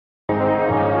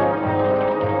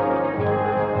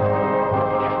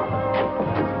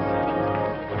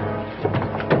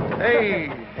Hey!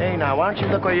 Hey, now, why don't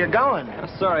you look where you're going? I'm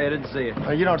sorry, I didn't see you.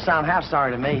 Well, you don't sound half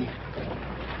sorry to me.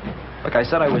 Look, I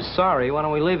said I was sorry. Why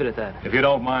don't we leave it at that? If you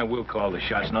don't mind, we'll call the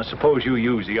shots. Now, suppose you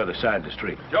use the other side of the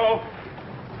street. Joe!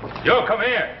 Joe, come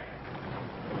here!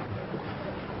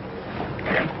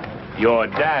 Your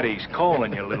daddy's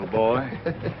calling you, little boy.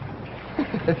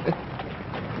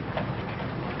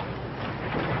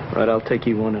 Right, I'll take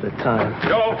you one at a time.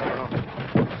 Joe!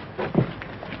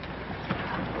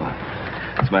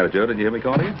 What's the matter, Joe? Did you hear me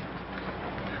calling you?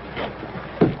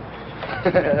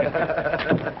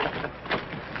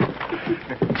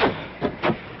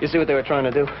 You see what they were trying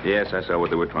to do? Yes, I saw what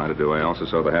they were trying to do. I also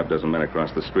saw the half-dozen men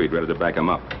across the street ready to back them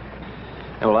up.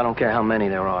 Yeah, well, I don't care how many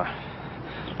there are.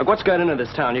 Look, what's got into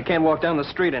this town? You can't walk down the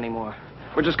street anymore.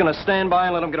 We're just going to stand by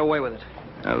and let them get away with it.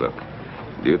 Now, look,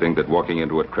 do you think that walking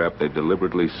into a trap they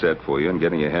deliberately set for you and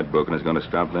getting your head broken is going to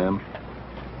stop them?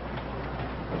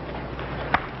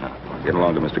 Now, get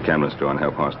along to Mr. Cameron's store and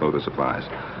help horse load the supplies.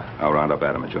 I'll round up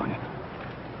Adam and join you.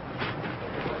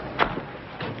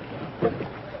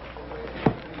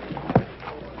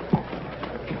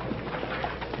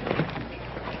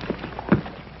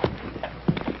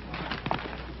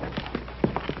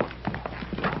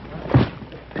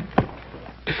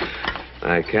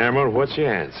 Hi, Cameron, what's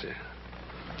your answer?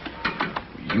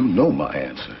 You know my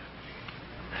answer.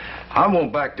 I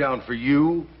won't back down for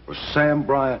you or Sam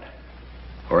Bryant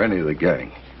or any of the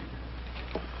gang.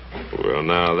 Well,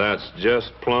 now, that's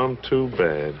just plumb too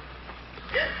bad.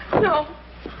 No.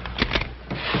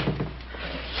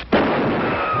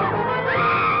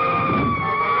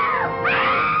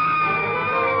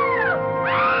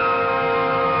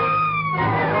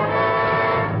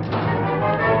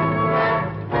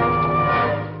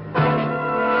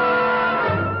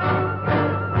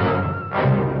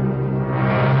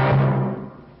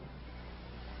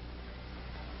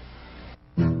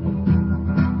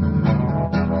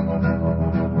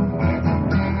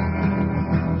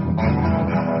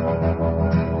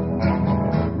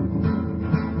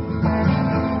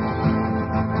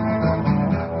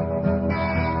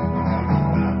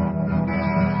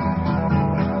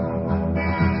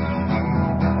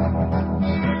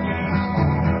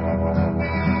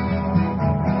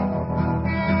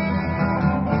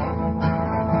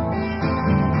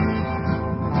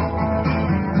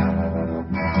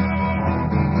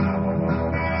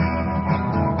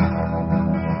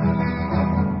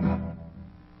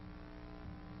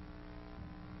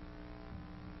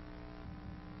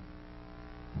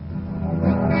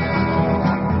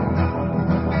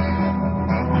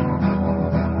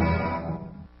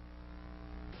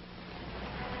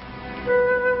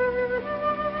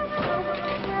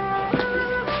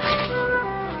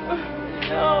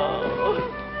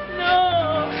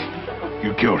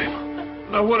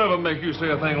 Whatever make you say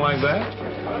a thing like that?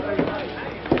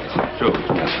 Joe,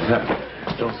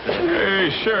 Hey,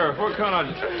 Sheriff, what kind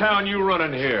of town you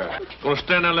running here? Gonna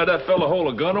stand there and let that fella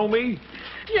hold a gun on me?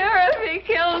 Sheriff, he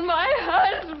killed my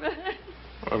husband.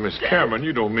 Well, Miss Cameron,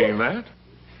 you don't mean that.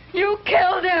 You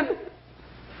killed him.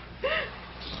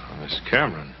 Miss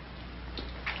Cameron,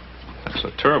 that's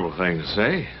a terrible thing to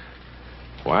say.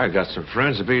 Why, I got some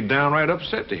friends that'd be downright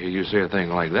upset to hear you say a thing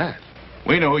like that.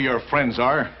 We know who your friends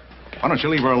are. Why don't you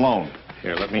leave her alone?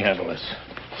 Here, let me handle this.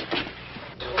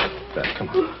 Come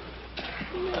on.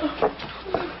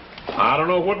 I don't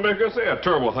know what make her say a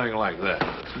terrible thing like that.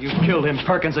 You killed him,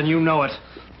 Perkins, and you know it.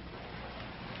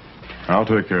 I'll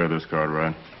take care of this,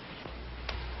 Cartwright.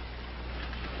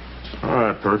 All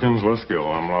right, Perkins, let's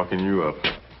go. I'm locking you up.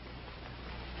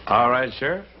 All right,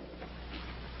 Sheriff.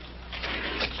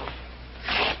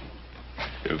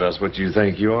 If that's what you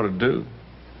think you ought to do.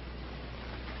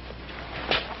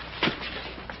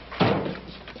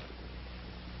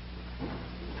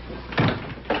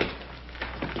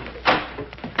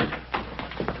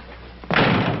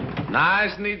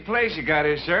 Nice, neat place you got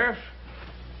here, Sheriff.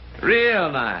 Real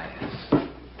nice.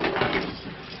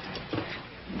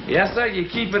 Yes, sir, you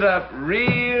keep it up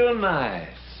real nice.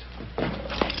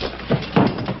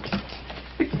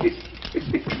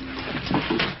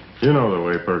 You know the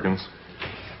way, Perkins.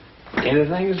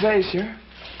 Anything you say, Sheriff.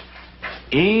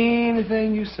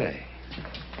 Anything you say.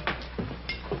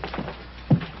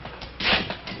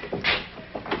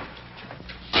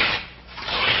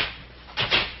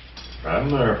 Right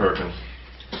in there, Perkins.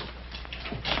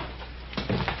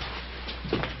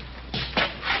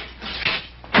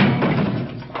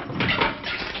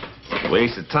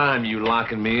 Waste of time you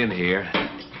locking me in here.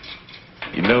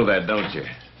 You know that, don't you?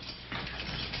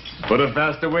 But if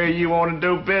that's the way you want to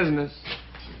do business.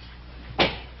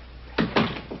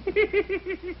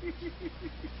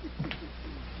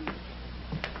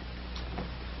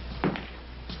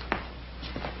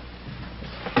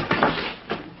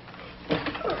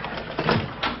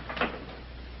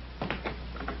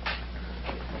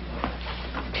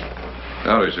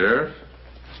 Howdy, Sheriff.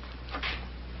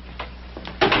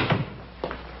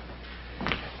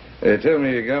 Hey, tell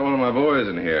me, you got one of my boys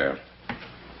in here.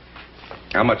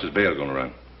 How much is bail going to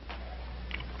run?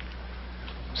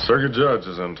 Circuit judge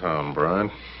is in town, Brian.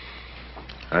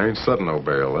 I ain't setting no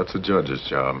bail. That's a judge's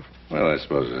job. Well, I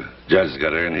suppose the judge has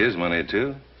got to earn his money,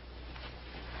 too.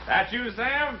 That you,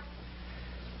 Sam?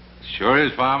 Sure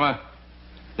is, Farmer.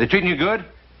 They treating you good?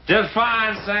 Just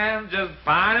fine, Sam. Just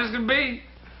fine as can be.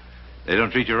 They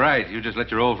don't treat you right. You just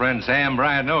let your old friend Sam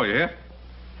Bryant know, you hear?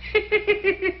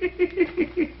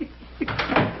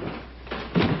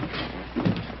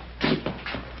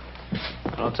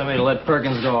 Don't tell me to let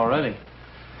Perkins go already.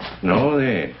 No,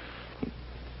 they ain't.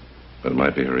 But it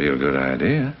might be a real good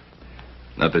idea.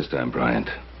 Not this time, Bryant.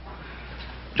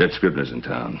 Judge Scribner's in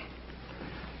town.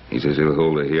 He says he'll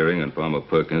hold a hearing on Farmer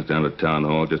Perkins down at Town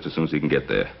Hall just as soon as he can get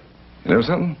there. You know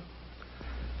something?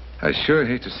 I sure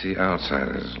hate to see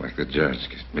outsiders like the judge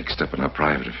get mixed up in our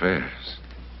private affairs.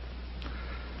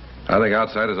 I think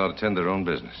outsiders ought to tend their own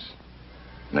business.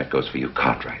 And that goes for you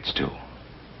Cartwrights, too.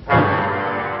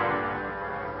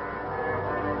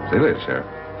 See you later, Sheriff.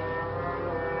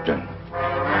 Gentlemen.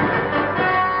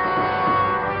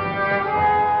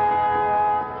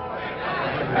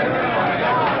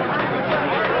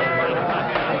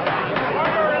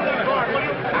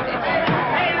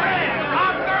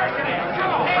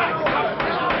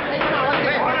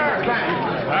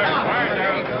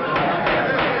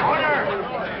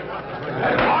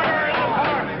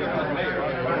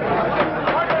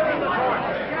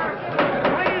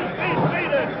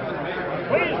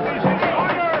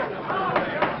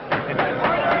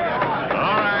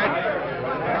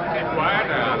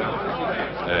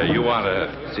 You want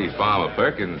to see Farmer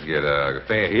Perkins get a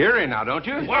fair hearing now, don't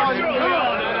you? Well, sure.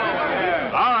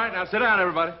 All right, now sit down,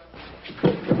 everybody.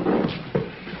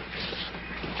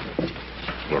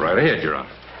 Go right ahead, Your Honor.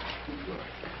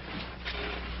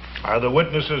 Are the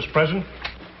witnesses present?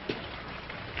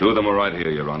 Two of them are right here,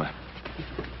 Your Honor.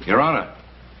 Your Honor,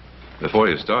 before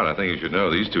you start, I think you should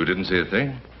know these two didn't say a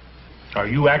thing. Are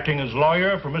you acting as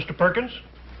lawyer for Mr. Perkins?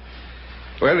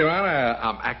 Well, Your Honor,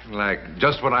 I'm acting like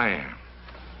just what I am.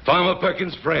 Farmer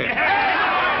Perkins' friend.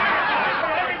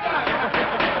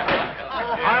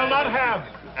 I'll not have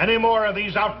any more of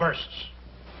these outbursts.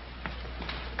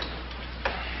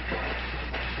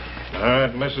 All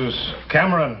right, Mrs.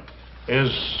 Cameron. Is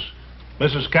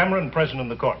Mrs. Cameron present in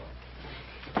the court?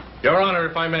 Your Honor,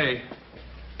 if I may.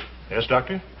 Yes,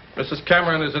 Doctor? Mrs.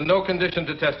 Cameron is in no condition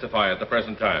to testify at the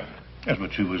present time. Yes,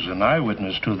 but she was an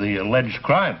eyewitness to the alleged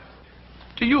crime.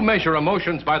 Do you measure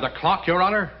emotions by the clock, Your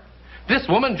Honor? This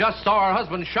woman just saw her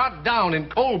husband shot down in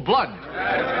cold blood.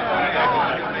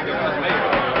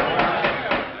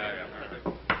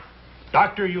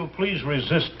 Doctor, you'll please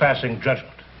resist passing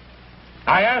judgment.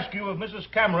 I ask you if Mrs.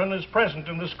 Cameron is present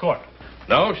in this court.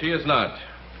 No, she is not.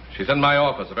 She's in my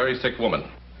office, a very sick woman.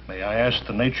 May I ask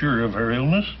the nature of her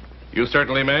illness? You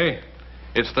certainly may.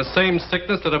 It's the same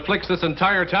sickness that afflicts this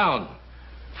entire town.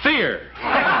 Fear.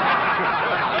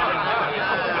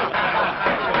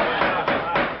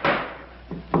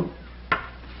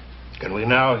 Can we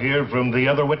now hear from the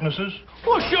other witnesses?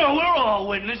 Well, sure, we're all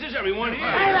witnesses, everyone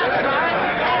here. Hey, that's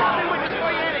right. I'll be witness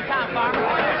for you anytime, Farmer.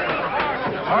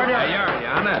 Order. Your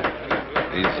Honor.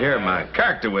 These here are my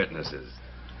character witnesses.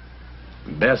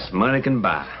 Best money can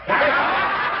buy.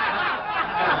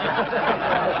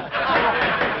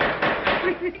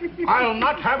 I'll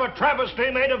not have a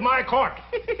travesty made of my court.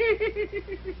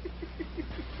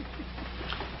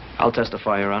 I'll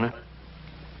testify, Your Honor.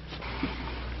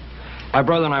 My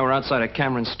brother and I were outside a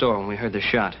Cameron store when we heard the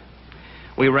shot.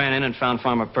 We ran in and found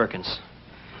Farmer Perkins.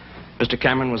 Mr.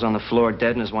 Cameron was on the floor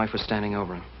dead and his wife was standing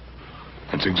over him.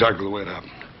 That's exactly the way it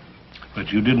happened. But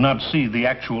you did not see the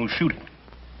actual shooting.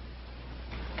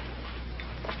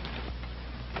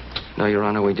 No, Your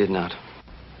Honor, we did not.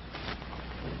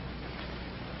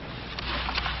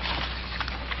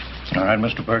 All right,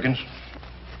 Mr. Perkins.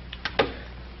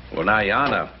 Well, now, Your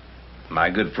Honor, my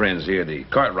good friends here, the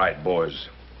Cartwright boys,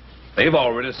 they've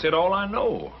already said all I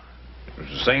know. It's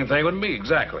the same thing with me,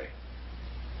 exactly.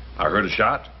 I heard a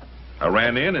shot. I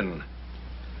ran in, and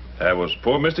that was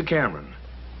poor Mr. Cameron.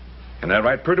 And that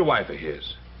right pretty wife of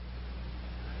his.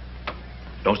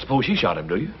 Don't suppose she shot him,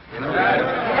 do you? Hey,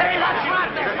 that's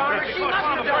right there, Farmer. She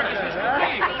must be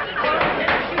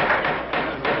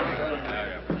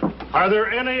Are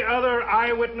there any other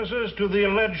eyewitnesses to the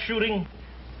alleged shooting?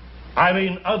 I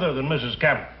mean, other than Mrs.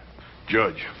 Cameron.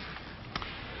 Judge,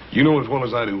 you know as well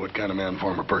as I do what kind of man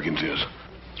Farmer Perkins is.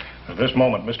 At this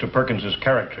moment, Mr. Perkins's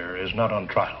character is not on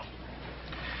trial.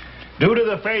 Due to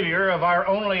the failure of our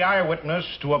only eyewitness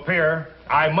to appear,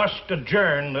 I must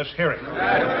adjourn this hearing.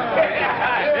 I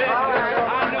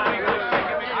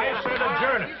said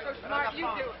adjourn it.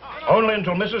 Only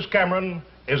until Mrs. Cameron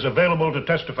is available to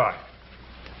testify.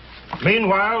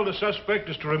 Meanwhile, the suspect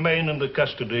is to remain in the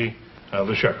custody of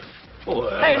the sheriff.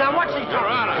 Hey, now what's he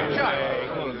doing?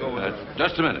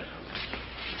 Just a minute.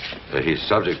 He's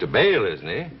subject to bail, isn't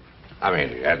he? I mean,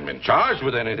 he hasn't been charged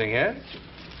with anything yet.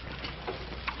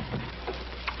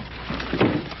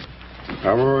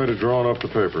 I've already drawn up the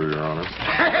paper, Your Honor.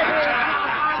 Hey,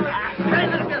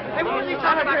 what was he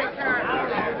talking about?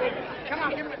 Come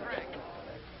on, give me the drink.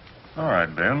 All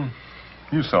right, Ben.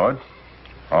 You saw it.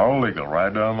 All legal,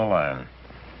 right down the line.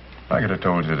 I could have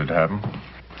told you it'd happen.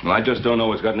 Well, I just don't know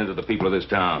what's gotten into the people of this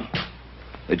town.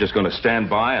 They're just going to stand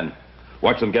by and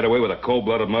watch them get away with a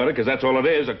cold-blooded murder, because that's all it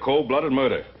is, a cold-blooded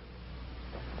murder.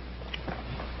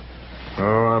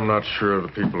 Oh, I'm not sure the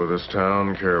people of this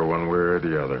town care one way or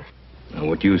the other. Now,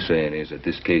 what you're saying is that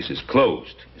this case is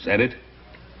closed. Is that it?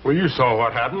 Well, you saw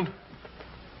what happened.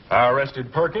 I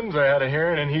arrested Perkins, I had a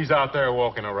hearing, and he's out there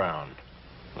walking around.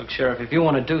 Look, Sheriff, if you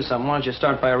want to do something, why don't you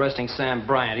start by arresting Sam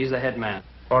Bryant? He's the head man.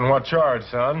 On what charge,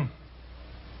 son?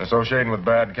 Associating with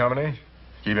bad company?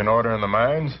 Keeping order in the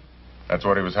mines? That's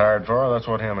what he was hired for. That's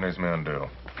what him and his men do.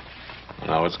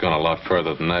 No, it's gone a lot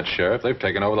further than that, Sheriff. They've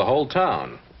taken over the whole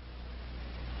town.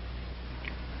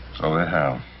 So they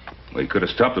have. Well, you could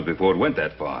have stopped it before it went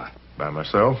that far. By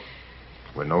myself,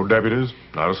 with no deputies,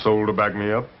 not a soul to back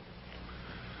me up.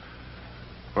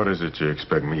 What is it you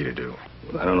expect me to do?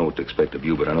 Well, I don't know what to expect of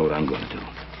you, but I know what I'm going to do.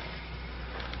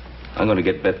 I'm going to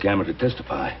get Beth Cameron to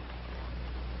testify.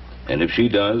 And if she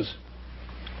does,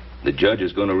 the judge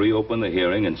is going to reopen the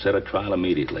hearing and set a trial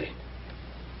immediately.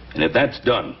 And if that's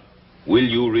done, will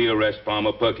you rearrest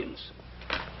Farmer Perkins?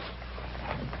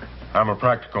 I'm a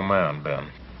practical man,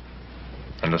 Ben.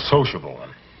 And a sociable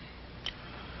one.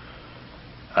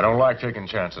 I don't like taking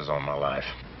chances on my life.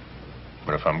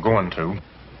 But if I'm going to,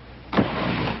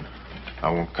 I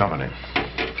want company.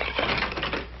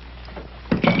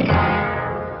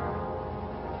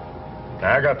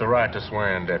 Now, I got the right to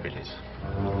swear in deputies.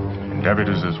 And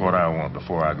deputies is what I want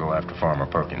before I go after Farmer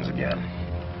Perkins again.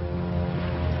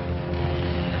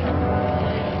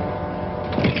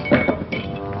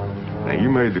 Now, you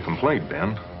made the complaint,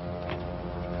 Ben.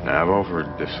 Now, I've offered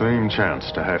the same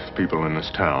chance to half the people in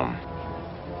this town.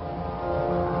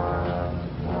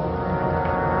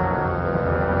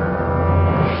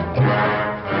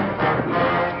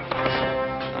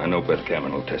 I know Beth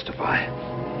Cameron will testify.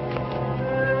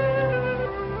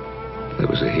 There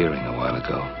was a hearing a while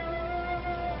ago.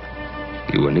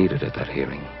 You were needed at that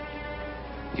hearing.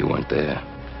 You weren't there.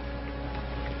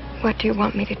 What do you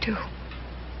want me to do?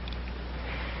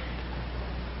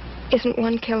 Isn't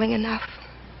one killing enough?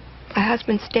 My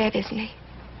husband's dead, isn't he?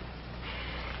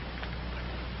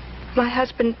 My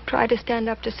husband tried to stand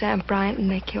up to Sam Bryant,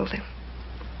 and they killed him.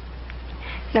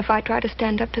 And if I try to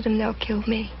stand up to them, they'll kill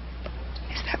me.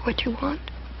 Is that what you want?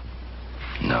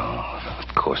 No,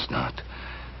 of course not.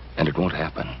 And it won't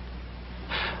happen.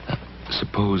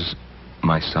 Suppose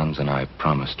my sons and I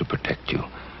promise to protect you.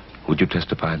 Would you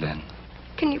testify then?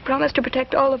 Can you promise to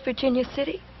protect all of Virginia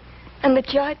City? And the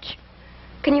judge?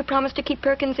 Can you promise to keep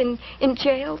Perkins in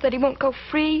jail, that he won't go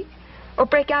free or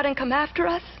break out and come after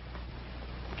us?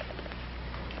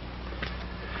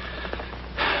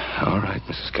 All right,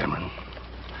 Mrs. Cameron.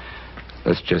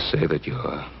 Let's just say that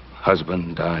your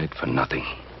husband died for nothing.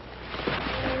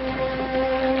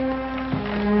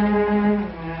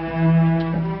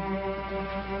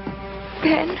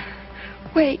 Ben,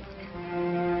 wait.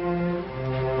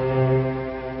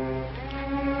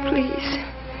 Please,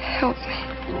 help me.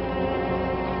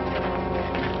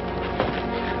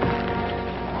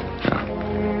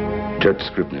 Judge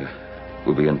Scribner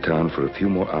will be in town for a few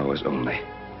more hours only.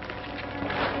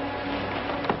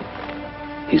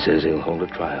 He says he'll hold a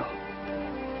trial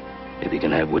if he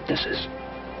can have witnesses.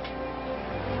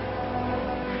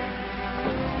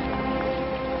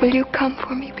 Will you come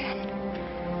for me, Ben?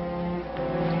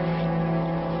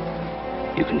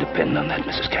 You can depend on that,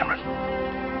 Mrs. Cameron.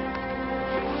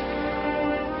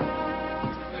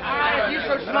 All right, if you're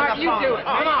so smart, you do it.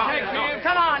 Come on.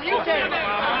 Come on, you take it. Come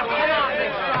on, big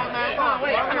strong man. Come on,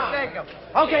 wait, come on.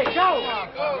 Okay, go.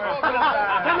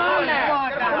 Come on there.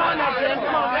 Come on there, Jim.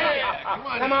 Come on, man.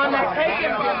 Come on there. Take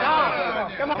him, Jim.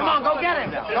 Come on, go get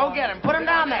him. Go get him. Put him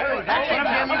down there. That's it,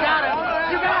 Jim. You got him.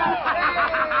 You got him.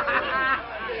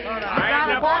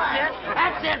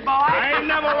 That's it, boy. I ain't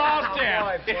never lost him.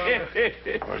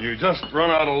 Well, you just run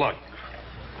out of luck.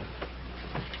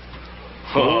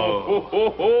 Oh,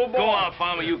 go on,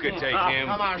 Farmer. You can take him.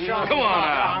 Come on, Sean. Come on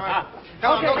now.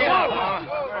 Come on, go get him.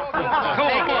 Come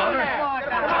on,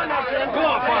 Farmer. Come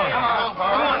on,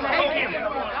 Farmer. Come on, take him.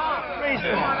 Come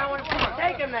on,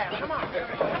 take him there. Come on.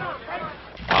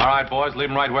 All right, boys, leave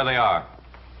them right where they are.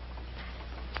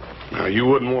 Now, you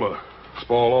wouldn't want to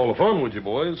spoil all the fun, would you,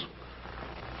 boys?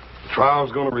 The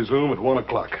trial's going to resume at 1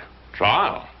 o'clock.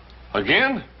 Trial?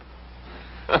 Again?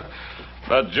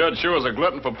 That judge sure is a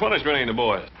glutton for punishment, ain't he,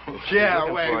 boys?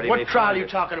 Yeah, wait. What trial are you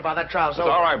talking about? That trial's It's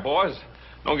over. all right, boys.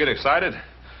 Don't get excited.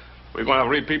 We're going to have a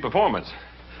repeat performance.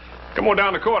 Come on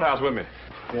down to the courthouse with me.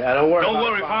 Yeah, don't worry. Don't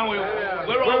worry, Farmer.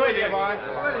 We're all with you.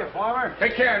 We're with you, Farmer.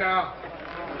 Take care now.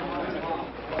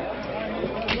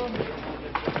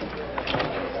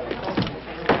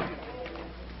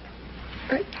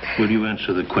 Will you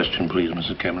answer the question, please,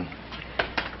 Mrs. Cameron?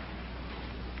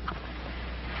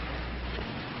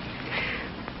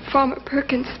 Farmer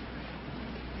Perkins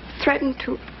threatened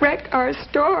to wreck our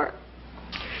store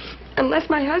unless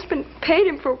my husband paid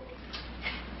him for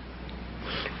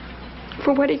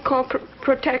what he called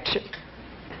protection.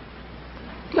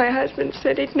 My husband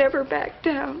said he'd never back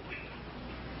down.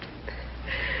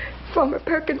 Farmer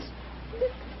Perkins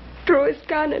drew his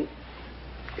gun and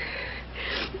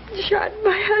shot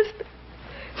my husband.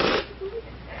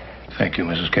 Thank you,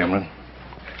 Mrs. Cameron.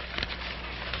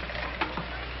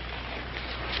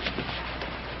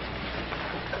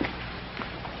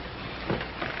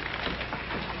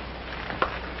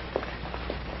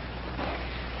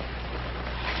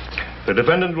 The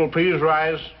defendant will please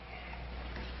rise.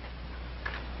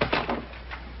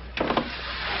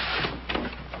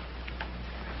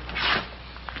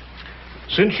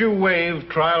 Since you waive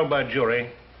trial by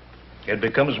jury, it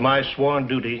becomes my sworn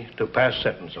duty to pass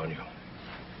sentence on you.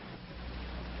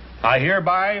 I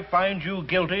hereby find you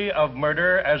guilty of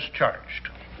murder as charged.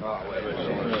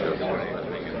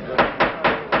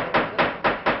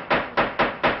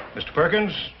 Mr.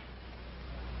 Perkins,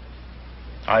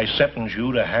 I sentence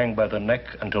you to hang by the neck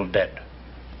until dead.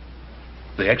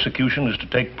 The execution is to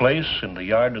take place in the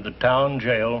yard of the town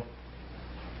jail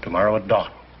tomorrow at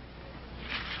dawn.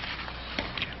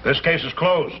 This case is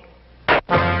closed.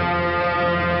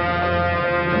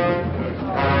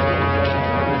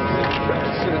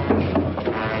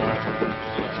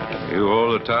 You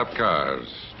hold the top cars,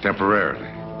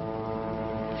 temporarily.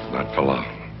 Not for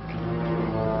long.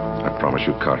 I promise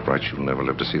you, Cartwright, you'll never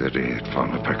live to see the day that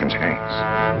Farmer Perkins hangs.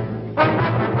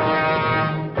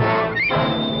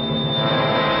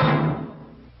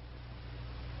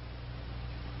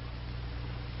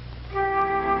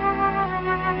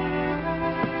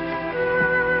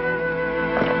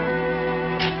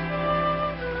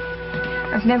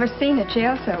 I've never seen a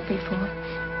jail cell before.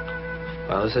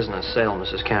 Well, this isn't a cell,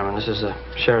 Mrs. Cameron. This is a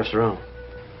sheriff's room.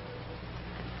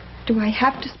 Do I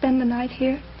have to spend the night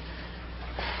here?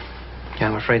 Yeah,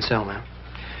 I'm afraid so, ma'am.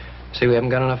 See, we haven't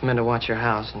got enough men to watch your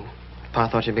house, and Pa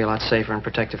thought you'd be a lot safer in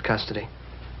protective custody.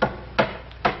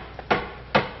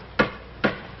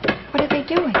 What are they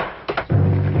doing?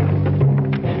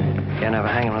 Can't have a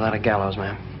hanging without a gallows,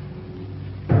 ma'am.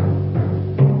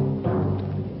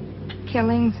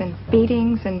 Killings and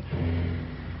beatings and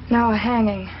now a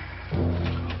hanging.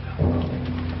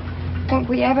 Won't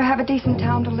we ever have a decent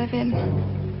town to live in?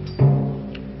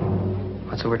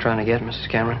 That's what we're trying to get, Mrs.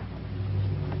 Cameron.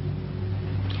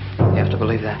 You have to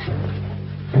believe that.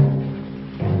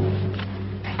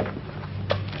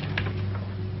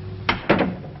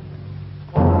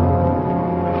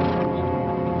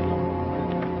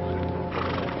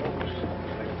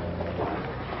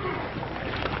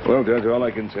 Well, Judge, all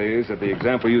I can say is that the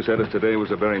example you set us today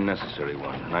was a very necessary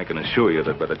one. And I can assure you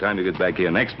that by the time you get back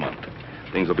here next month,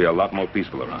 things will be a lot more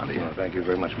peaceful around here. Well, thank you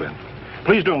very much, Ben.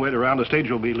 Please don't wait around. The stage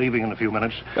will be leaving in a few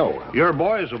minutes. Oh. Your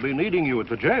boys will be needing you at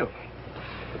the jail.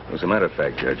 As a matter of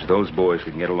fact, Judge, those boys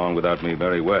can get along without me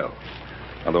very well.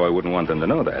 Although I wouldn't want them to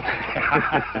know that.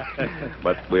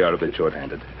 But we are a bit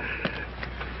short-handed.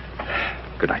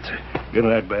 Good night, sir. Good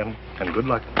night, Ben, and good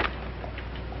luck.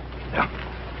 Yeah.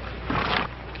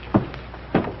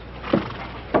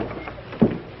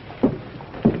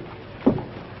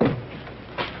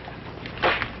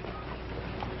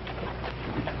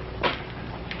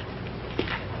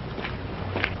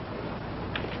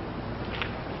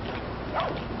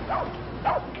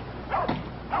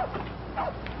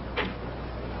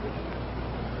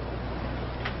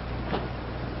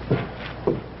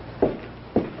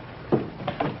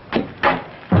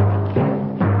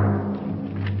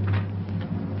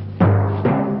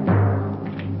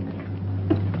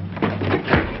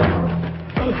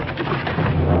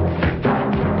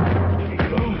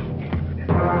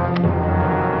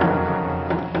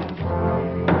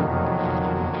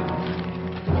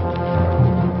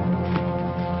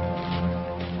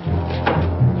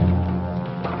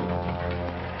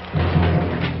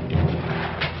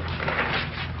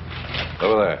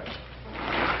 Over there.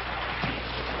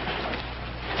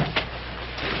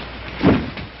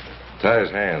 Tie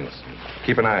his hands.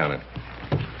 Keep an eye on him.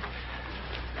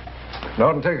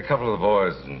 Norton, take a couple of the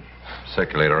boys and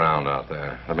circulate around out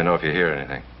there. Let me know if you hear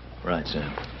anything. Right,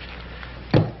 Sam.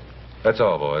 That's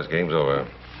all, boys. Game's over.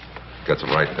 Got some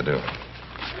writing to do.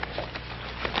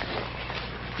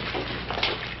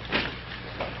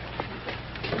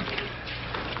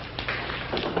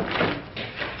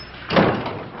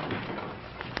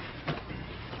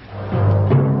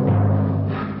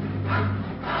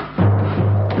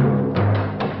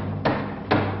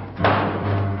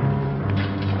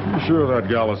 Sure that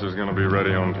Gallus is going to be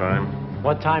ready on time?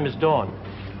 What time is dawn?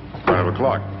 5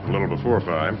 o'clock, a little before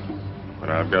 5. But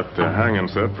I've got the hanging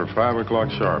set for 5 o'clock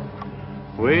sharp.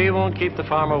 We won't keep the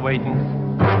farmer waiting.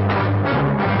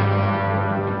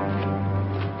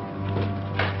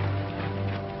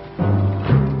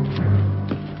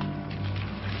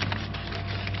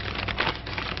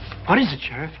 What is it,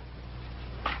 Sheriff?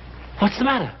 What's the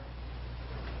matter?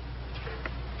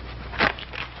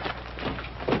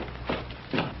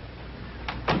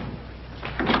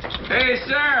 Hey,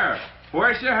 sir,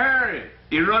 where's your hurry?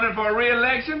 You running for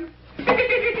re-election?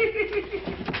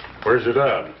 Where's your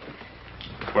dad?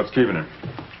 What's keeping him?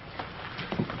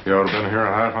 He ought to have been here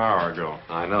a half hour ago.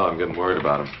 I know. I'm getting worried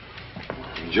about him.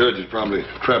 The judge has probably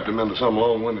trapped him into some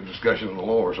long-winded discussion in the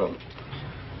law or something.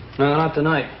 No, not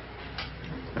tonight.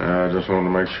 I just wanted to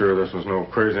make sure this was no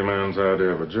crazy man's idea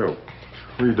of a joke.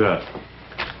 Read that.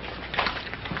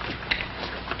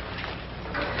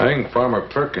 Hang Farmer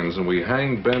Perkins and we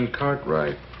hang Ben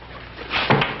Cartwright.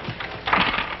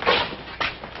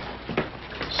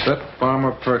 Set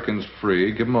Farmer Perkins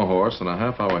free, give him a horse and a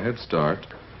half-hour head start,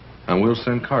 and we'll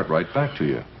send Cartwright back to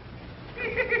you.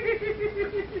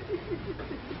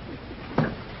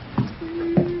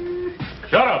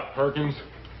 Shut up, Perkins.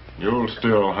 You'll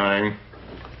still hang.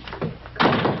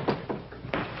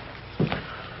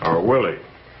 Or will he?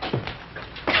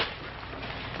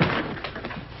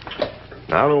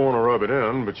 I don't want to rub it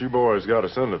in, but you boys got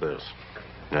us into this.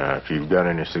 Now, if you've got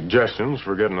any suggestions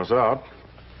for getting us out...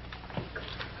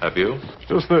 Have you?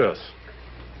 Just this.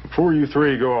 Before you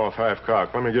three go off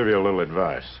half-cocked, let me give you a little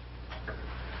advice.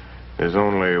 There's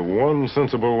only one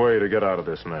sensible way to get out of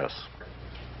this mess.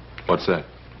 What's that?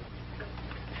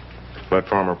 Let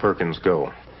Farmer Perkins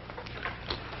go.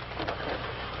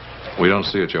 We don't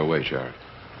see it your way, Sheriff.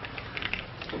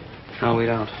 No, we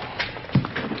don't.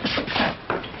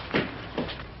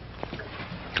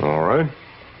 All right.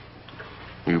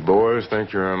 You boys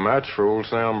think you're a match for old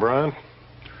Sam Bryant?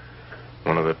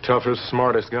 One of the toughest,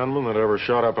 smartest gunmen that ever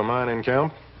shot up a mining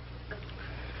camp?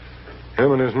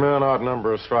 Him and his men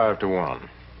outnumber us 5 to 1.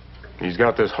 He's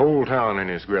got this whole town in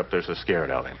his grip. They're so scared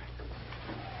of him.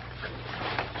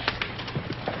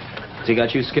 Has he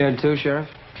got you scared too, Sheriff?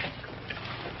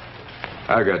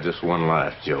 I got just one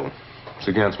life, Joe. It's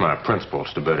against my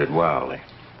principles to bet it wildly.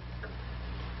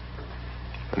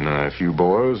 And now, if you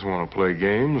boys want to play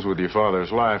games with your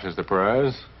father's life as the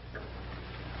prize,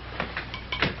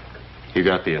 you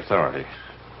got the authority.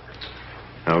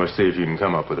 Now, let's see if you can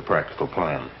come up with a practical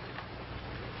plan.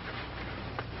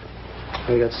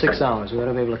 We got 6 hours. We ought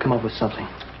to be able to come up with something.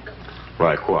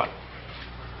 Like what?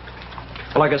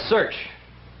 Like a search.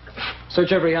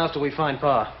 Search every house till we find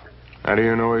Pa. How do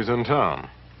you know he's in town?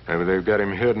 Maybe they've got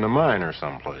him hid in a mine or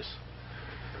someplace.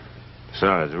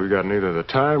 Besides, we got neither the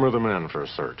time or the men for a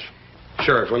search.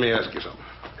 Sheriff, let me ask you something.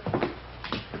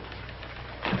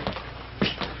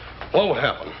 What would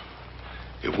happen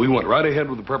if we went right ahead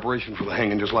with the preparation for the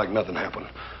hanging just like nothing happened?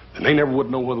 Then they never would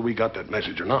know whether we got that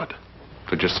message or not.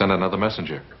 Could just send another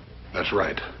messenger. That's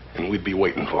right. And we'd be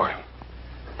waiting for him.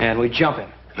 And we'd jump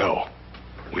him. No.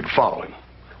 We'd follow him.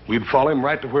 We'd follow him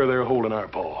right to where they're holding our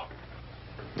paw.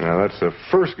 Now, that's the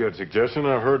first good suggestion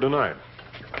I've heard tonight.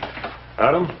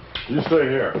 Adam, you stay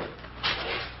here.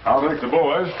 I'll take the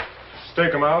boys,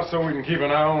 stake them out so we can keep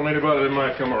an eye on anybody that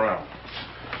might come around.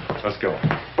 Let's go.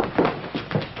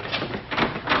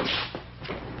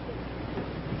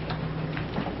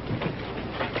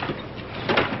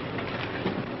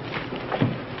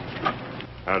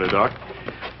 Howdy, Doc.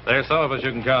 There's some of us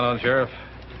you can count on, Sheriff.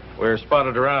 We're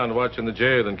spotted around watching the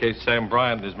jail in case Sam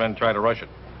Bryant and his men try to rush it.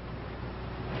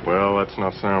 Well, that's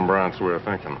not Sam Bryant's way of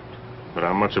thinking. But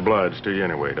I'm much obliged to you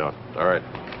anyway, Doc. All right.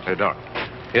 Hey, Doc.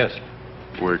 Yes.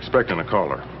 We're expecting a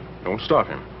caller. Don't stop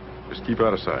him. Just keep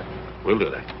out of sight. We'll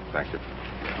do that. Thank you.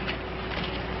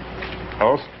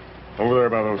 Hoss, over there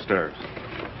by those stairs.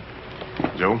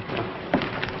 Joe,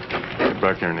 get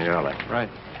back here in the alley. Right.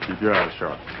 Keep your eyes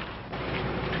sharp.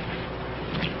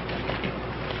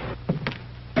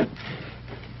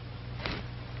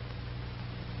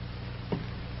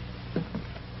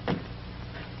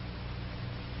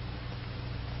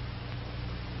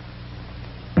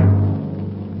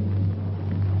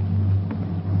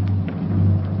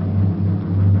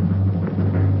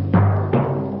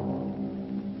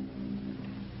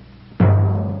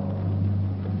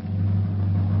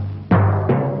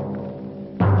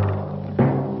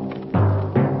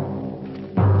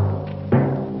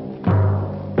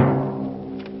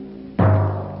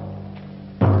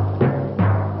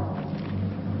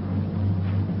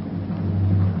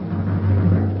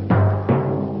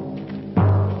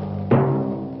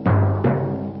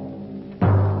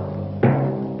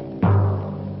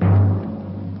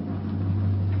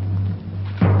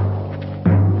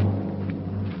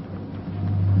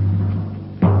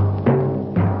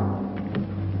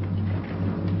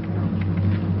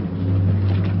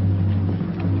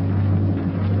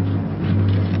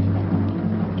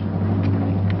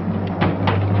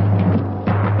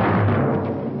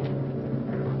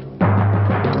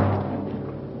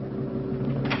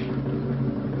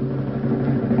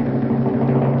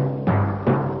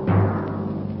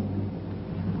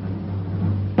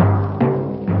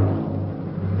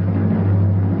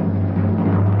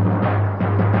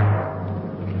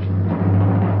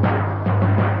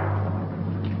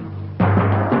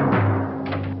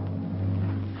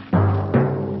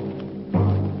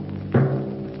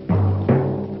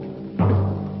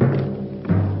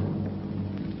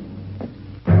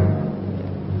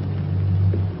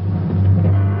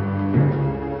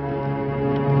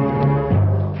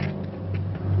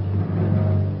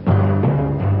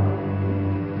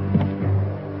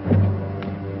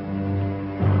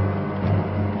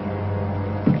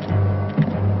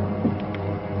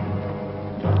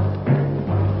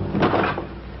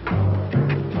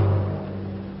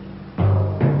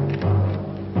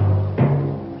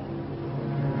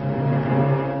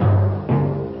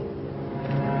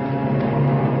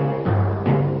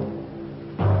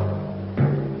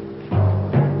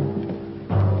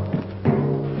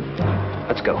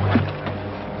 Let's go.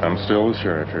 I'm still the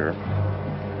sheriff here.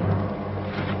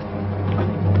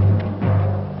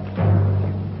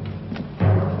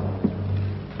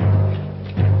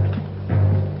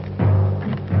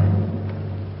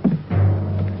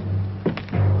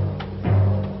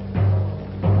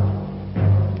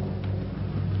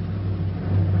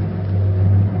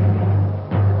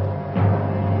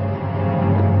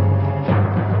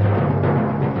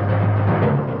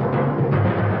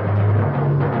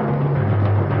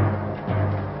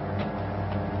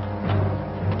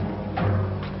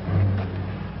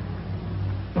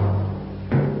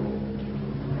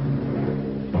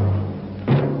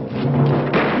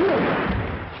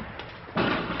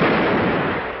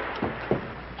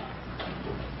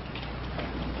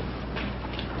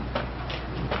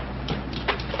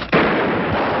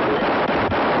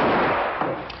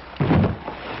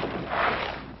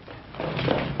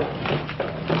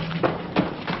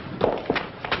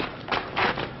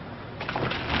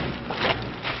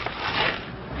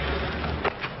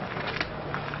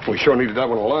 We sure needed that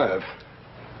one alive.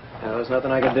 Yeah, there's nothing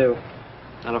I could do.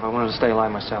 Not if I wanted to stay alive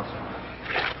myself.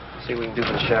 See what we can do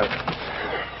for the sheriff.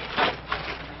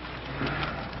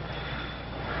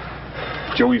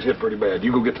 Joey's hit pretty bad.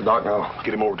 You go get the doc and I'll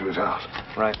get him over to his house.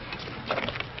 Right.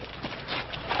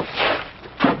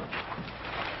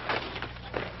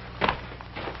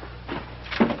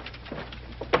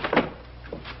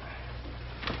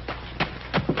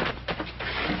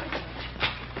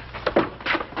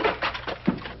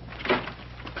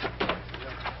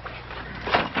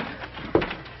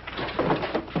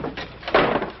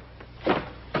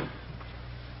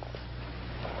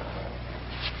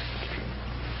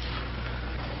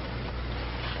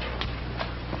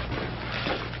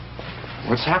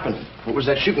 What's happened? What was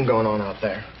that shooting going on out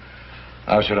there?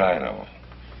 How should I know?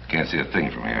 Can't see a thing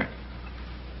from here.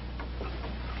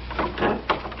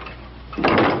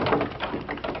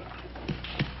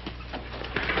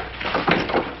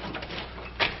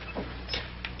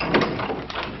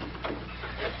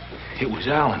 It was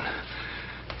Allen.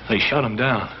 They shot him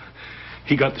down.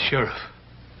 He got the sheriff.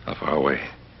 How far away?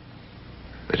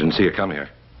 They didn't see you come here.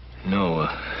 No,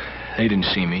 they didn't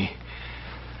see me.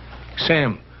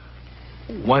 Sam,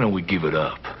 why don't we give it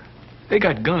up? They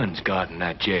got guns guarding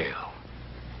that jail.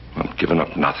 I'm giving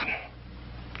up nothing.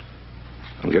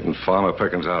 I'm getting Farmer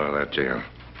Perkins out of that jail.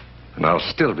 And I'll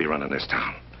still be running this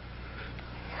town.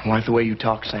 I like the way you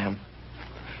talk, Sam.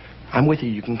 I'm with you.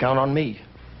 You can count on me.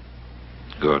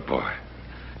 Good boy.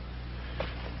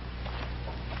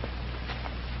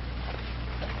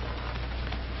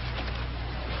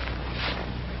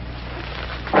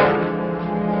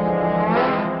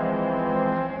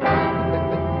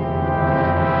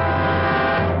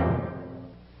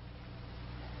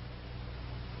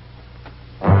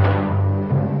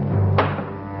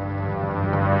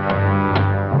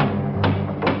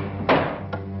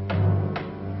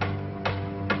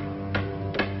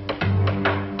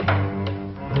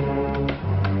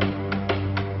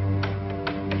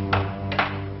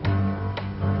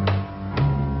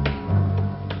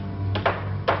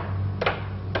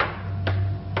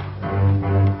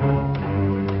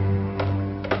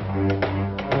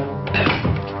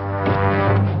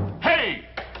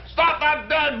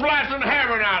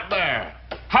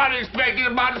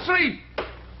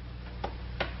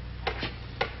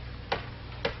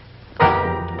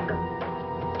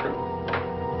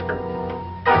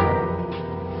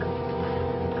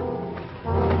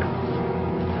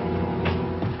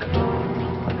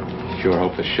 Sure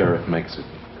hope the sheriff makes it.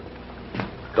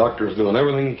 Doctor's doing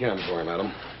everything he can for him,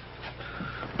 Adam.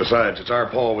 Besides, it's our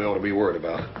Paul we ought to be worried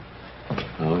about.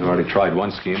 Well, we already tried one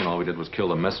scheme, and all we did was kill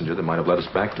the messenger that might have led us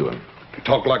back to him. You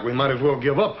talk like we might as well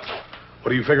give up.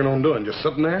 What are you figuring on doing? Just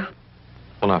sitting there?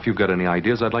 Well, now, if you've got any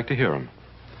ideas, I'd like to hear them.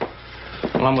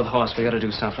 Well, I'm with Hoss. We got to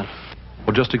do something.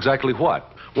 Well, just exactly what?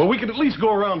 Well, we could at least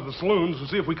go around to the saloons and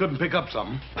see if we couldn't pick up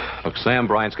something. Look, Sam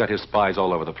Bryant's got his spies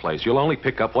all over the place. You'll only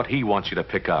pick up what he wants you to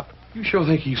pick up. You sure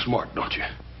think he's smart, don't you?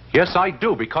 Yes, I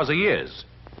do, because he is.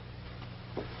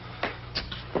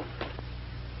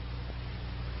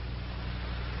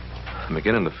 I'm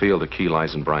beginning to feel the key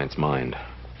lies in Bryant's mind.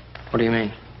 What do you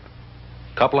mean?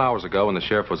 A couple hours ago, when the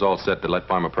sheriff was all set to let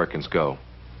Farmer Perkins go,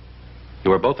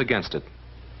 you were both against it.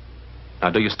 Now,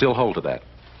 do you still hold to that?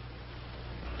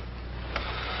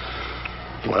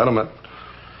 Well, Adam, that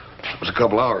was a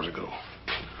couple hours ago.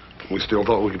 We still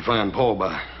thought we could find Paul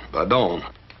by dawn.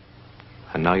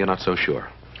 And now you're not so sure.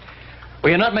 Well,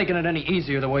 you're not making it any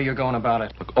easier the way you're going about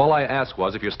it. Look, all I asked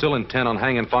was if you're still intent on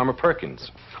hanging Farmer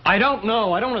Perkins. I don't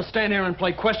know. I don't want to stand here and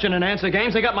play question and answer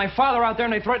games. They got my father out there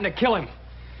and they threatened to kill him.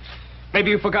 Maybe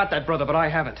you forgot that, brother, but I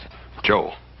haven't.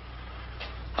 Joe,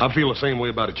 I feel the same way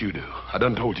about it you do. I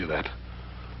done told you that.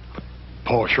 But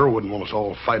Paul sure wouldn't want us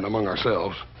all fighting among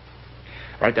ourselves.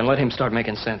 Right, then let him start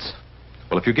making sense.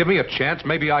 Well, if you give me a chance,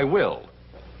 maybe I will.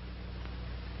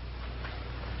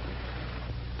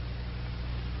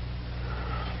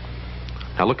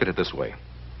 Now look at it this way.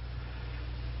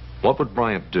 What would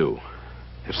Bryant do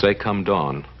if, say, come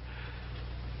dawn,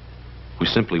 we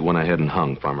simply went ahead and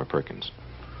hung Farmer Perkins?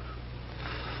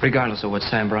 Regardless of what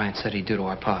Sam Bryant said he'd do to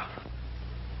our pa.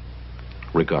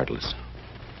 Regardless.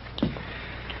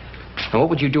 And what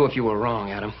would you do if you were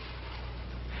wrong, Adam?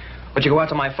 Would you go out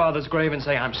to my father's grave and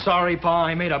say, I'm sorry, Pa,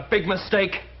 I made a big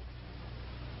mistake?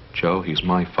 Joe, he's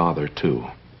my father, too.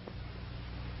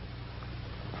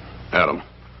 Adam,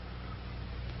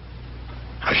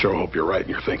 I sure hope you're right in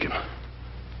your thinking.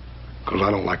 Because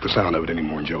I don't like the sound of it any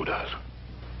more than Joe does.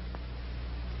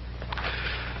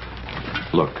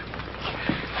 Look,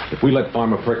 if we let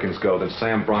Farmer Perkins go, then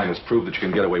Sam Bryant has proved that you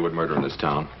can get away with murder in this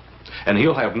town. And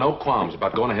he'll have no qualms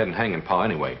about going ahead and hanging Pa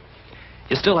anyway.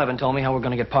 You still haven't told me how we're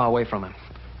going to get Pa away from him.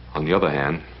 On the other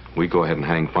hand, we go ahead and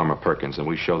hang Farmer Perkins, and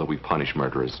we show that we punish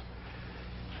murderers.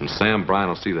 And Sam Bryant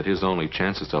will see that his only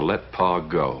chance is to let Pa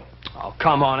go. Oh,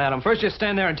 come on, Adam. First you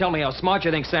stand there and tell me how smart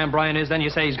you think Sam Bryant is, then you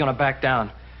say he's going to back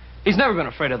down. He's never been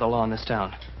afraid of the law in this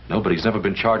town. No, but he's never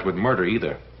been charged with murder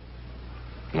either.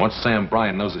 And once Sam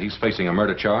Bryant knows that he's facing a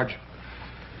murder charge,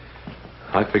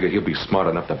 I figure he'll be smart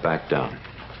enough to back down.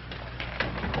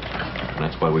 And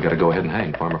that's why we got to go ahead and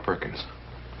hang Farmer Perkins.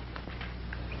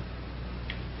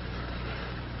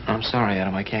 I'm sorry,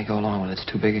 Adam. I can't go along with it.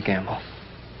 It's too big a gamble.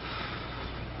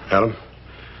 Adam,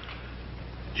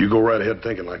 you go right ahead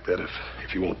thinking like that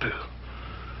if you want to.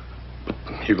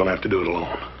 But you're going to have to do it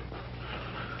alone.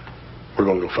 We're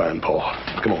going to go find Paul.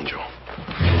 Come on, Joe.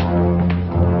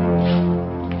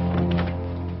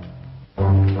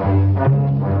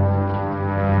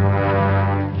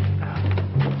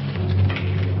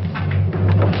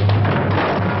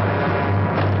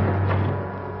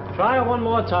 Try it one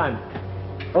more time.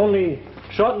 Only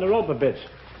shorten the rope a bit.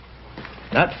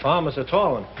 That farmer's a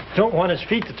tall one. Don't want his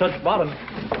feet to touch bottom.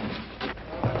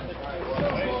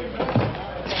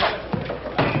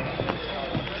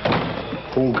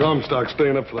 Old Comstock's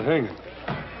staying up for the hanging.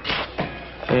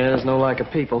 Yeah, there's no lack of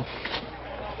people.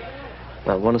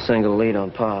 Not one single lead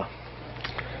on Pa.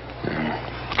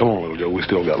 Come on, little Joe. We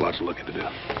still got lots of looking to do.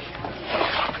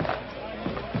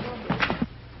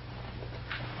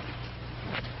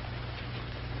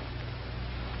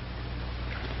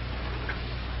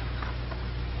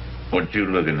 What you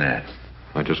looking at?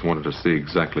 I just wanted to see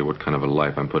exactly what kind of a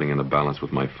life I'm putting in the balance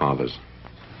with my father's.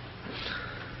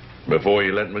 Before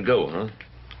you let me go, huh?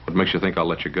 What makes you think I'll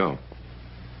let you go?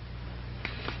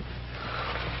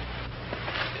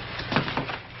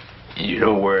 You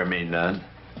don't worry me none.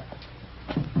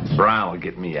 Brown will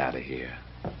get me out of here.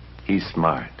 He's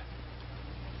smart.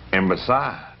 And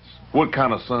besides, what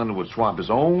kind of son would swap his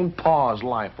own pa's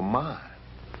life for mine?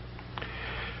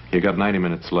 You got 90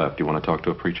 minutes left. You want to talk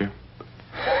to a preacher?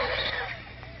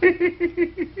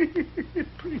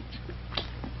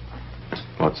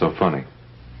 What's so funny?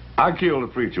 I killed a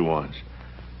preacher once.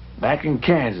 Back in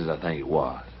Kansas, I think it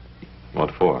was.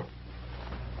 What for?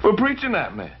 For preaching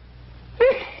at me.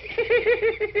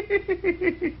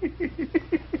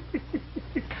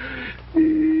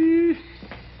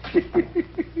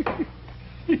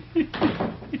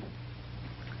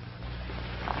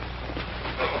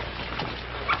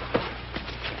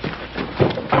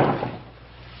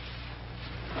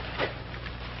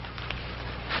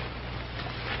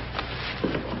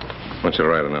 Want you to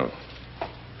write a note.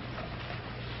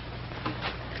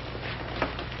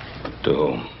 To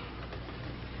whom?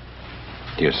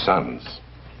 To your sons.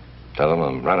 Tell them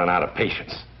I'm running out of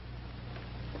patience.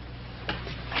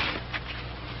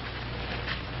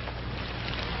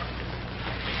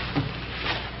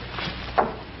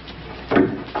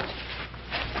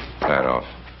 Right off.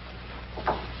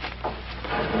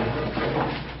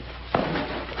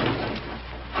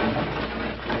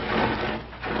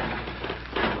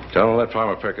 Tell them to let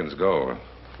Farmer Perkins go.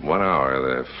 In 1 hour,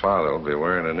 their father will be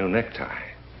wearing a new necktie.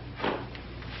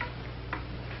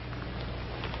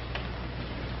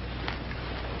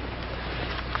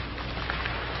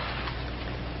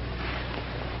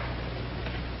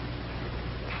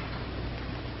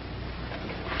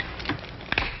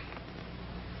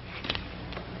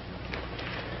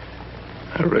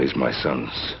 I raised my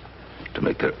sons to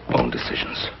make their own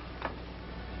decisions.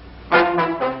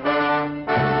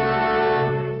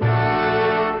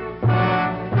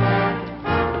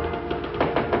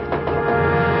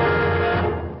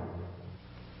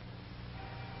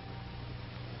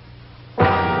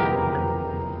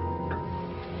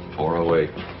 Four away.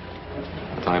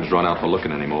 time's run out for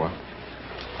looking anymore.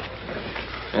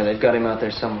 Yeah, they've got him out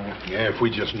there somewhere. Yeah, if we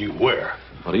just knew where.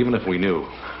 But even if we knew,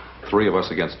 3 of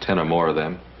us against 10 or more of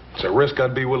them. It's a risk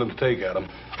I'd be willing to take, Adam,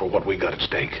 for what we got at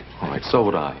stake. All right, so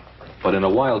would I. But in a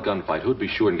wild gunfight, who'd be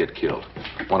sure and get killed?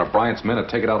 One of Bryant's men would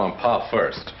take it out on Pa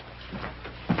first.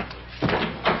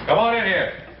 Come on in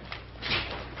here.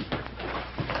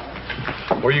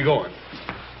 Where you going?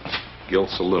 Guild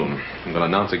Saloon. I'm going to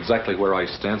announce exactly where I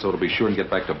stand so it'll be sure and get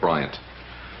back to Bryant.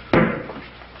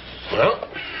 Well,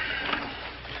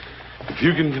 if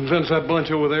you can convince that bunch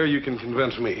over there, you can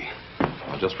convince me.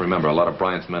 Well, just remember, a lot of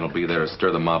Bryant's men will be there to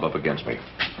stir the mob up against me.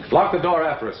 Lock the door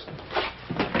after us.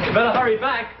 You better hurry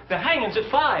back. The hanging's at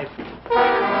 5.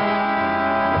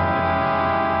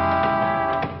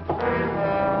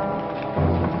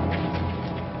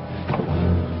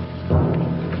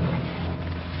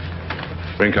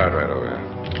 Bring Cartwright over here.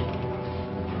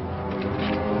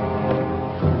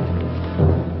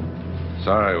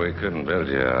 Sorry we couldn't build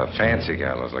you a fancy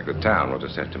gallows like the town. We'll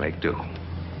just have to make do.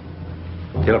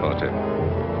 Get up on the table.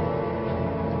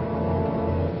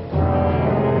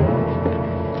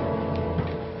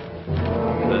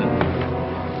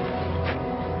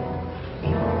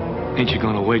 Ain't you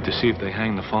gonna wait to see if they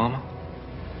hang the farmer?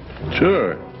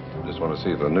 Sure. Just want to see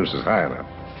if the noose is high enough.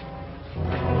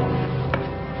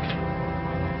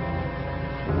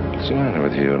 What's the matter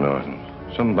with you, Norton?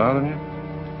 Something bothering you?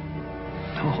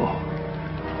 No.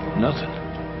 Nothing.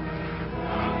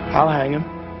 I'll hang him.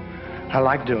 I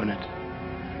like doing it.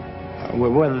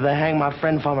 Whether they hang my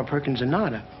friend Farmer Perkins or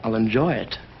not, I'll enjoy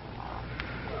it.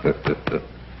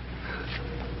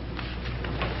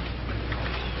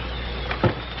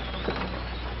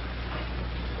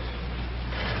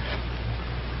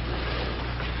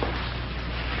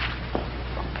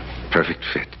 Perfect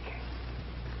fit.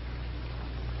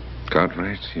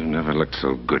 Cartwright, you never looked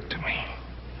so good to me.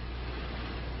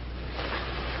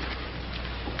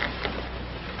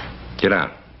 Get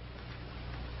down.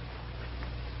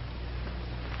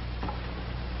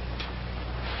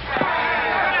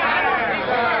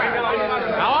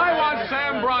 Now, I want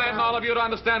Sam Bryant and all of you to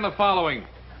understand the following.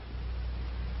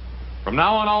 From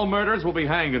now on, all murders will be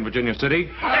hanged in Virginia City.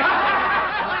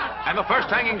 And the first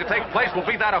hanging to take place will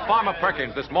be that of Farmer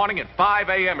Perkins this morning at 5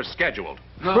 a.m. as scheduled.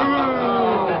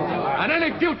 And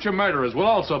any future murderers will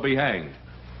also be hanged.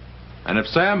 And if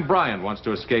Sam Bryant wants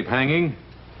to escape hanging,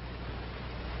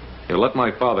 he'll let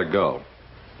my father go.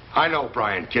 I know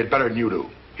Bryant, kid, better than you do.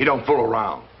 He don't fool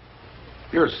around.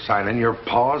 You're signing your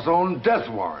pa's own death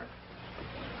warrant.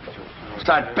 It's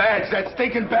that badge, that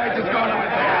stinking badge is going on.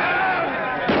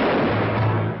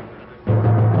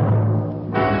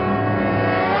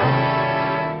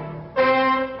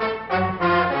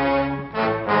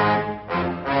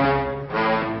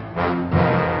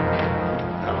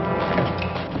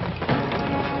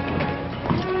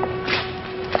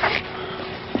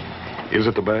 Is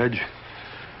it the badge?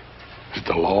 Is it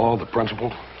the law, the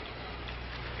principle?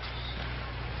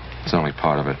 It's only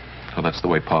part of it. So that's the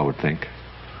way Pa would think.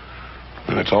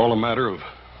 And it's all a matter of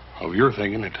your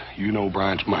thinking that you know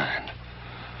Bryant's mind.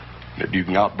 That you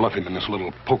can outbluff him in this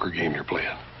little poker game you're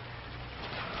playing.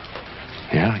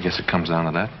 Yeah, I guess it comes down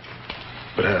to that.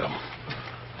 But Adam,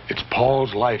 it's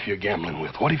Paul's life you're gambling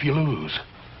with. What if you lose?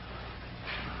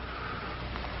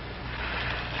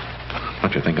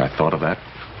 Don't you think I thought of that?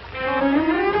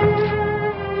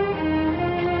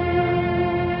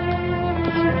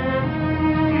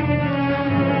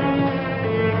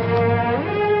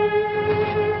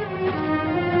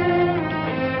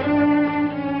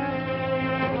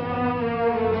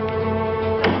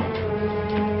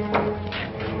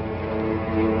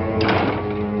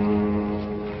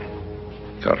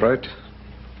 Cartwright,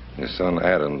 your son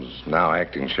Adam's now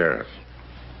acting sheriff.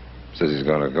 Says he's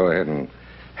going to go ahead and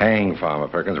hang Farmer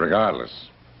Perkins regardless.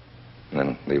 And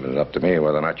then leaving it up to me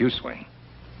whether or not you swing.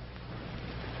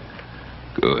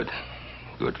 Good.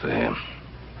 Good for him.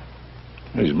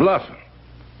 He's bluffing.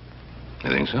 You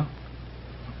think so?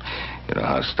 You know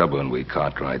how stubborn we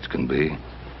Cartwrights can be,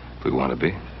 if we want to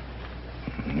be.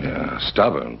 Yeah,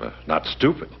 stubborn, but not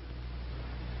stupid.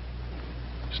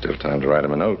 Still time to write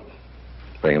him a note.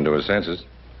 Bring him to his senses.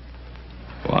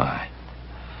 Why?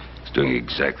 He's doing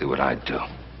exactly what I'd do.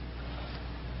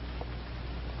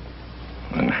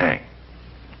 And hang.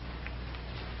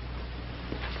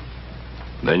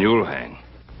 Then you'll hang.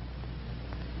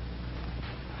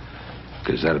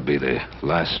 Because that'd be the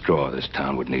last straw this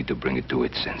town would need to bring it to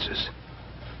its senses.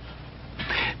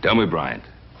 Tell me, Bryant,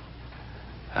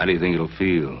 how do you think it'll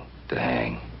feel to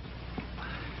hang?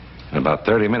 In about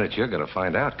 30 minutes, you're going to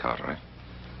find out, Cartwright.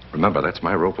 Remember, that's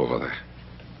my rope over there.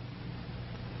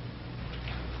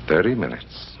 30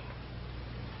 minutes.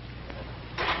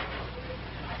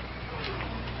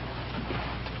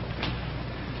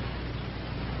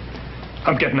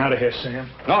 I'm getting out of here, Sam.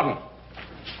 Norton!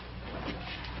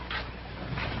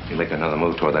 You make another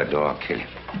move toward that door, I'll kill you.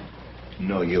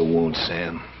 No, you won't,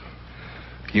 Sam.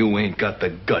 You ain't got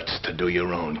the guts to do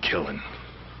your own killing.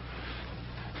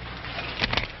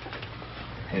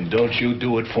 And don't you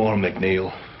do it for him,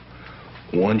 McNeil.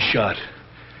 One shot,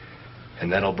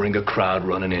 and that'll bring a crowd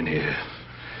running in here.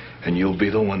 And you'll be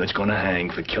the one that's gonna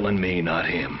hang for killing me, not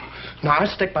him. No, I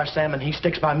stick by Sam and he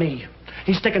sticks by me.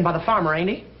 He's sticking by the farmer, ain't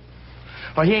he?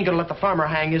 Well, he ain't gonna let the farmer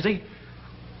hang, is he?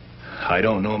 I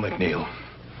don't know, McNeil.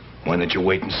 Why don't you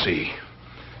wait and see?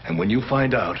 And when you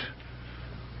find out,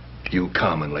 you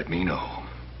come and let me know.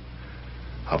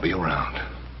 I'll be around.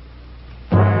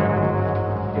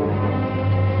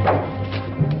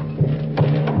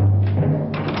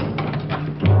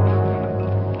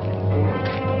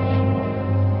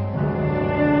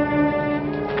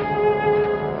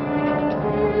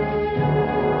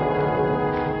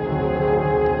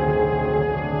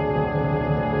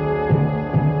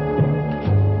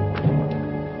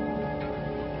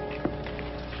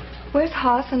 Where's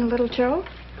Hoss and Little Joe?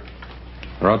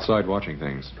 They're outside watching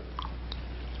things.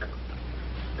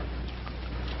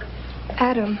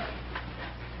 Adam,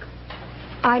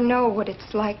 I know what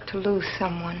it's like to lose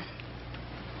someone.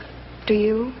 Do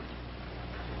you?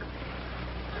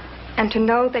 And to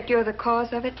know that you're the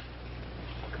cause of it?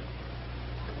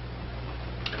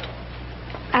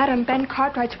 Adam, Ben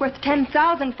Cartwright's worth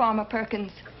 10,000, Farmer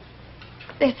Perkins.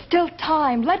 There's still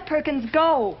time. Let Perkins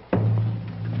go.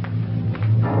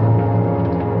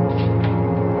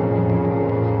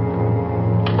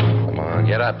 Come on,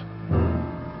 get up.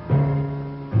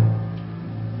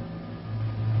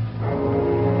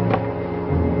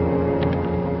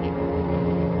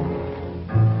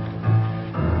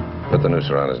 Put the noose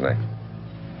around his neck.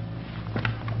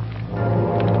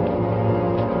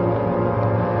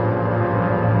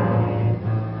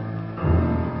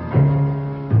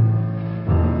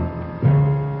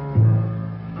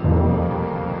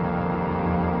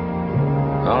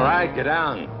 All right, get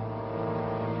down.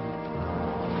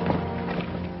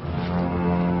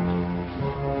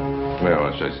 Come here, I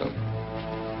want to show you something.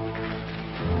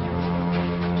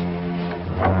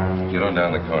 Get on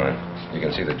down the corner. You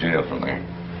can see the jail from there.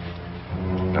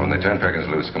 Now, when they turn Perkins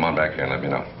loose, come on back here and let me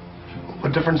know.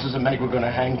 What difference does it make? We're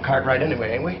gonna hang Cartwright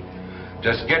anyway, ain't we?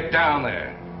 Just get down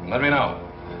there and let me know.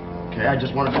 Okay, I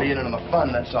just want to be in on the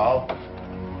fun, that's all.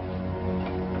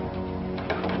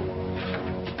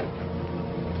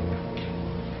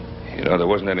 You know, there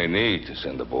wasn't any need to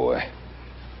send the boy.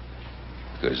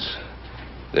 Because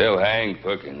they'll hang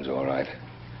Perkins, all right.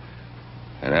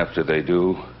 And after they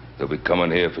do, they'll be coming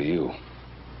here for you.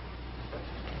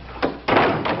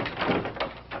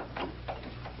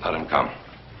 Let them come.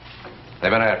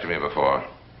 They've been after me before.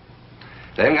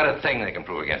 They haven't got a thing they can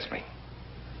prove against me.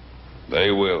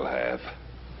 They will have.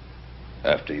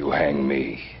 After you hang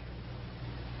me.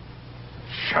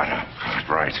 Shut up,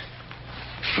 Cartwright.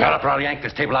 Shut up, or I'll yank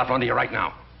this table out from under you right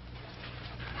now.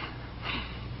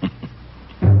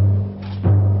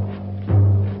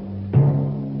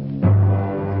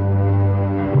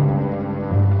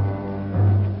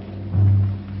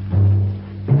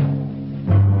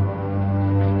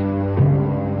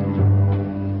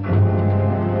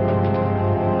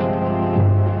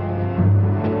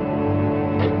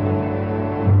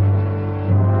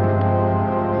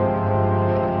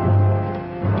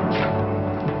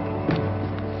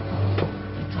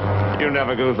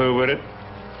 Never go through with it.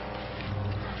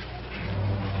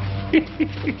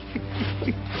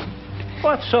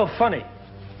 What's so funny?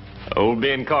 Old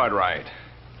Ben Cartwright.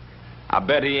 I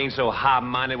bet he ain't so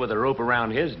high-minded with a rope around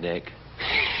his neck.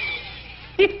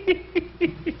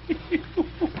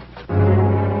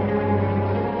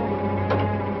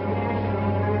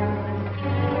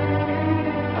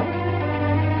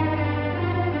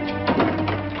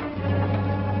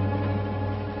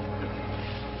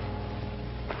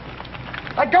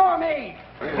 Let go of me!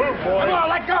 Move, boy. Come on,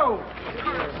 let go!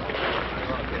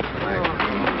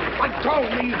 Let go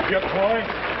of me! Yep, boy.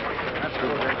 That's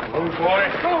good. Move, boy.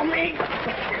 Let go of me!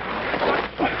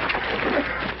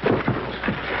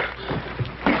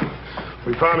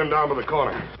 We found him down by the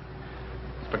corner.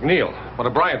 McNeil, one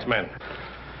of Bryant's men.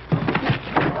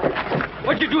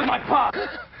 What'd you do with my pa?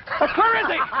 Where is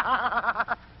he?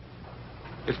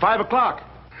 It's 5 o'clock.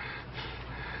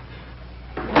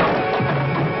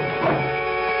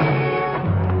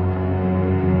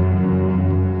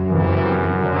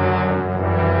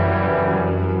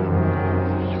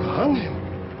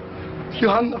 You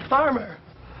hung the farmer.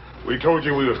 We told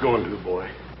you we was going to, boy.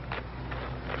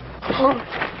 All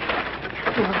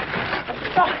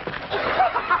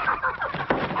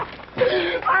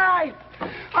right.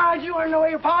 All Sarge, you want to know where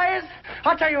your pa is?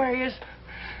 I'll tell you where he is.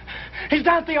 He's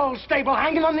down at the old stable,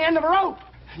 hanging on the end of a rope.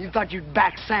 You thought you'd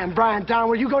back Sam Bryant down.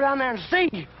 Well, you go down there and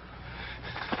see.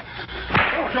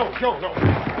 No. Go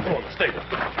on the stable.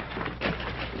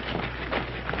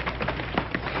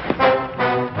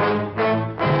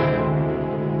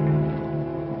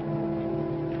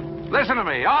 Listen to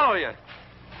me, all of you.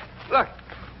 Look,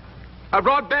 I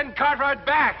brought Ben Cartwright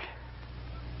back.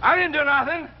 I didn't do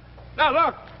nothing. Now,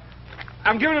 look,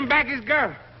 I'm giving him back his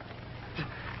gun.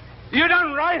 You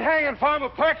done right hanging Farmer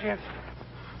Perkins.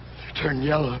 You turned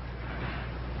yellow.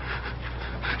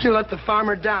 You let the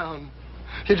farmer down.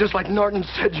 You're just like Norton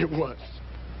said you was.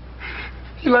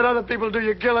 You let other people do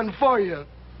your killing for you.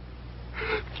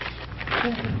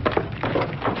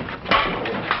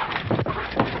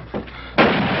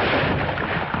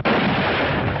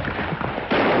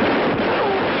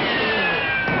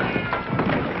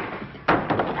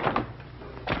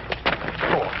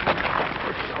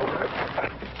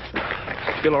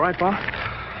 Feel all right, Pa?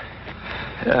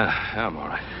 Yeah, I'm all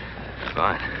right.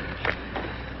 Fine.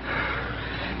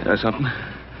 You know something?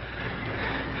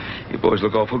 You boys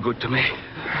look awful good to me.